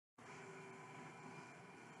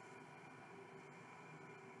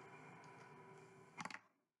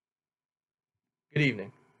Good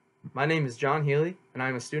evening. My name is John Healy, and I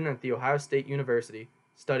am a student at The Ohio State University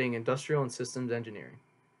studying Industrial and Systems Engineering.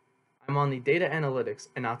 I'm on the Data Analytics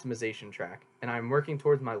and Optimization track, and I am working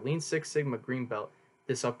towards my Lean Six Sigma Green Belt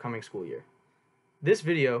this upcoming school year. This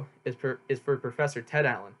video is for Professor Ted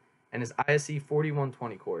Allen and his ISE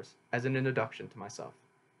 4120 course as an introduction to myself.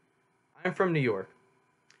 I'm from New York,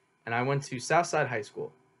 and I went to Southside High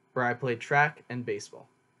School, where I played track and baseball.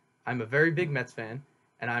 I'm a very big Mets fan,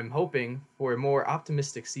 and I'm hoping for a more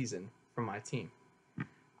optimistic season from my team.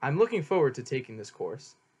 I'm looking forward to taking this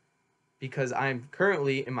course because I'm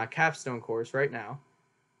currently in my capstone course right now,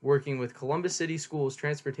 working with Columbus City Schools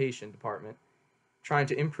Transportation Department, trying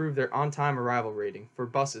to improve their on-time arrival rating for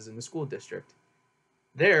buses in the school district.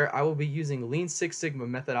 There, I will be using Lean Six Sigma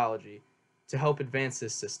methodology to help advance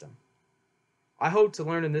this system. I hope to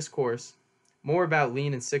learn in this course more about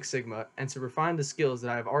Lean and Six Sigma and to refine the skills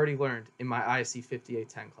that I have already learned in my ISE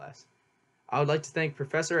 5810 class. I would like to thank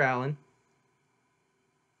Professor Allen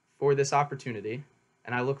for this opportunity,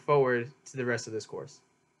 and I look forward to the rest of this course.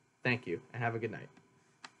 Thank you, and have a good night.